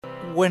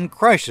When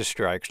crisis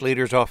strikes,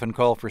 leaders often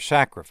call for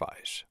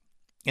sacrifice.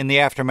 In the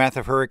aftermath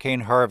of Hurricane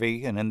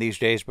Harvey, and in these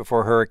days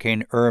before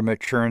Hurricane Irma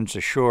churns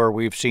ashore,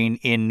 we've seen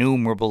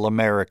innumerable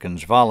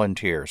Americans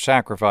volunteer,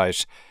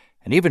 sacrifice,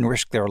 and even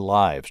risk their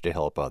lives to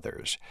help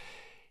others.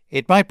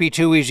 It might be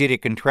too easy to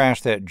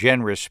contrast that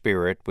generous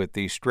spirit with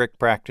the strict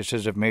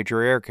practices of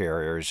major air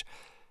carriers,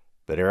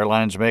 but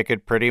airlines make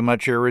it pretty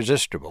much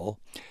irresistible.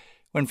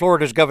 When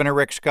Florida's Governor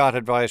Rick Scott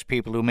advised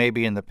people who may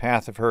be in the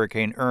path of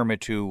Hurricane Irma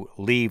to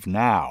leave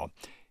now,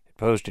 it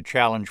posed a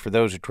challenge for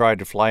those who tried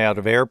to fly out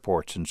of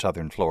airports in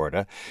southern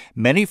Florida.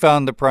 Many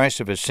found the price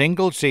of a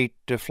single seat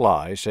to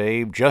fly,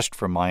 say just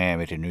from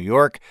Miami to New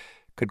York,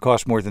 could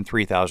cost more than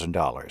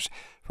 $3,000.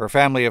 For a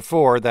family of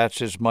four,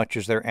 that's as much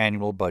as their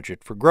annual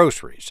budget for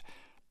groceries.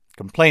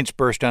 Complaints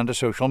burst onto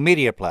social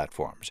media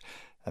platforms.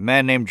 A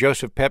man named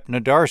Joseph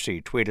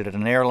Pep-Nadarcy tweeted at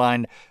an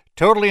airline,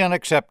 "Totally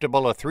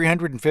unacceptable. A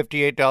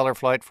 $358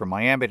 flight from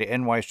Miami to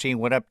NYC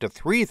went up to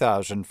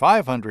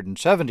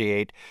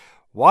 $3,578.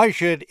 Why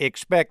should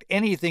expect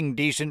anything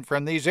decent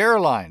from these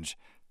airlines?"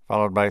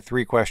 Followed by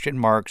 3 question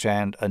marks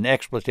and an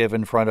expletive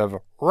in front of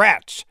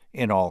rats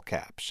in all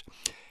caps.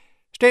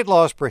 State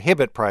laws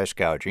prohibit price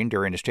gouging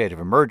during a state of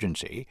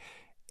emergency.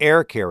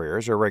 Air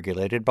carriers are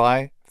regulated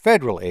by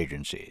federal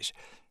agencies.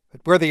 But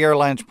where the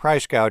airlines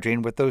price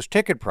gouging with those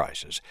ticket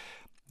prices?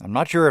 I'm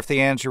not sure if the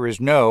answer is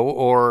no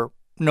or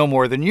no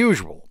more than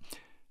usual.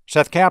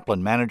 Seth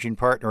Kaplan, managing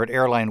partner at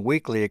Airline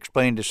Weekly,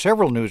 explained to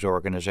several news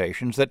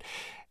organizations that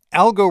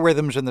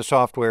algorithms in the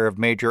software of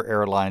major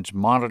airlines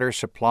monitor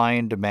supply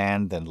and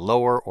demand, then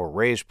lower or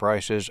raise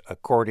prices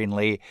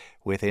accordingly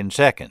within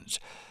seconds.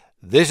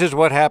 "This is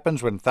what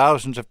happens when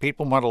thousands of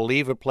people want to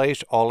leave a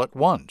place all at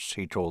once,"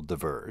 he told The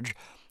Verge.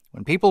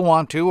 "When people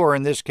want to, or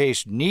in this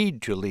case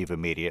need to, leave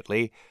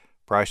immediately,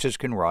 prices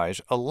can rise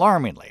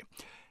alarmingly."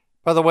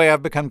 By the way,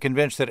 I've become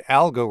convinced that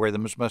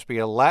algorithms must be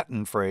a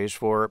Latin phrase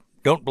for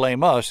 "don't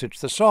blame us, it's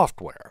the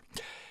software."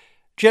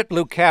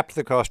 JetBlue capped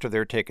the cost of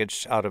their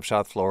tickets out of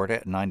South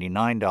Florida at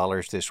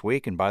 $99 this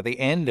week, and by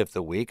the end of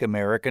the week,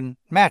 American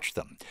matched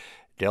them.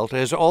 Delta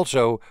has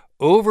also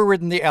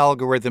overridden the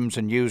algorithms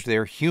and used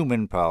their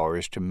human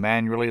powers to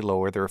manually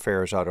lower their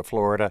fares out of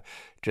Florida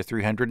to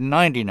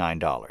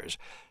 $399.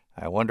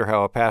 I wonder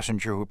how a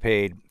passenger who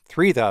paid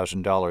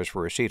 $3,000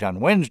 for a seat on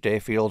Wednesday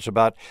feels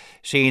about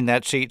seeing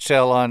that seat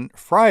sell on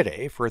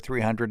Friday for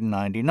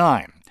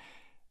 $399.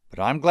 But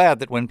I'm glad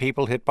that when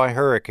people hit by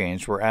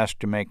hurricanes were asked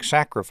to make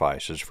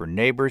sacrifices for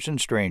neighbors and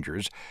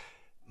strangers,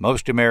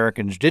 most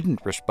Americans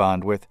didn't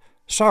respond with,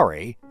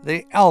 "Sorry,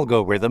 the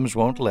algorithms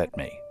won't let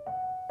me."